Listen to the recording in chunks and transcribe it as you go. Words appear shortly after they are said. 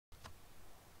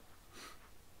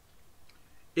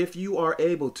If you are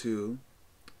able to,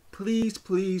 please,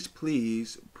 please,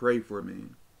 please pray for me.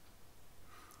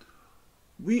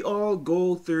 We all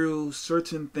go through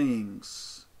certain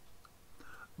things,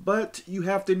 but you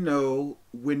have to know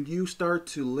when you start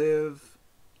to live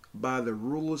by the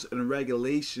rules and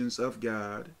regulations of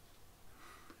God.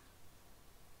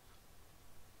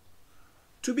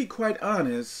 To be quite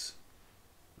honest,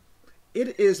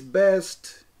 it is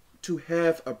best to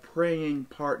have a praying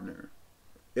partner,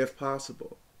 if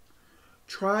possible.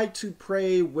 Try to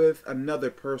pray with another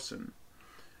person.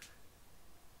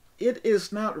 It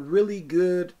is not really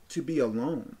good to be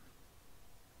alone.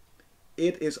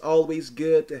 It is always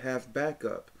good to have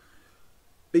backup,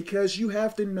 because you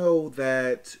have to know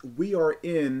that we are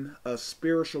in a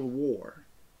spiritual war.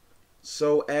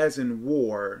 So, as in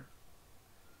war,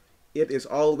 it is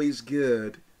always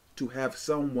good to have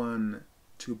someone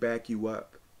to back you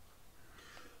up.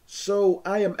 So,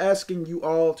 I am asking you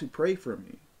all to pray for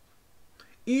me.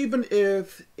 Even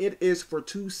if it is for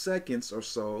 2 seconds or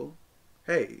so,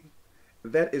 hey,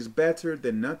 that is better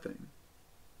than nothing.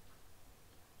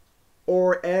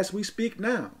 Or as we speak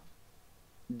now,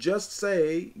 just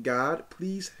say, God,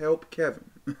 please help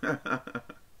Kevin.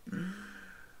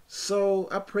 So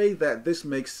I pray that this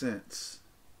makes sense.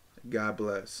 God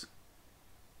bless.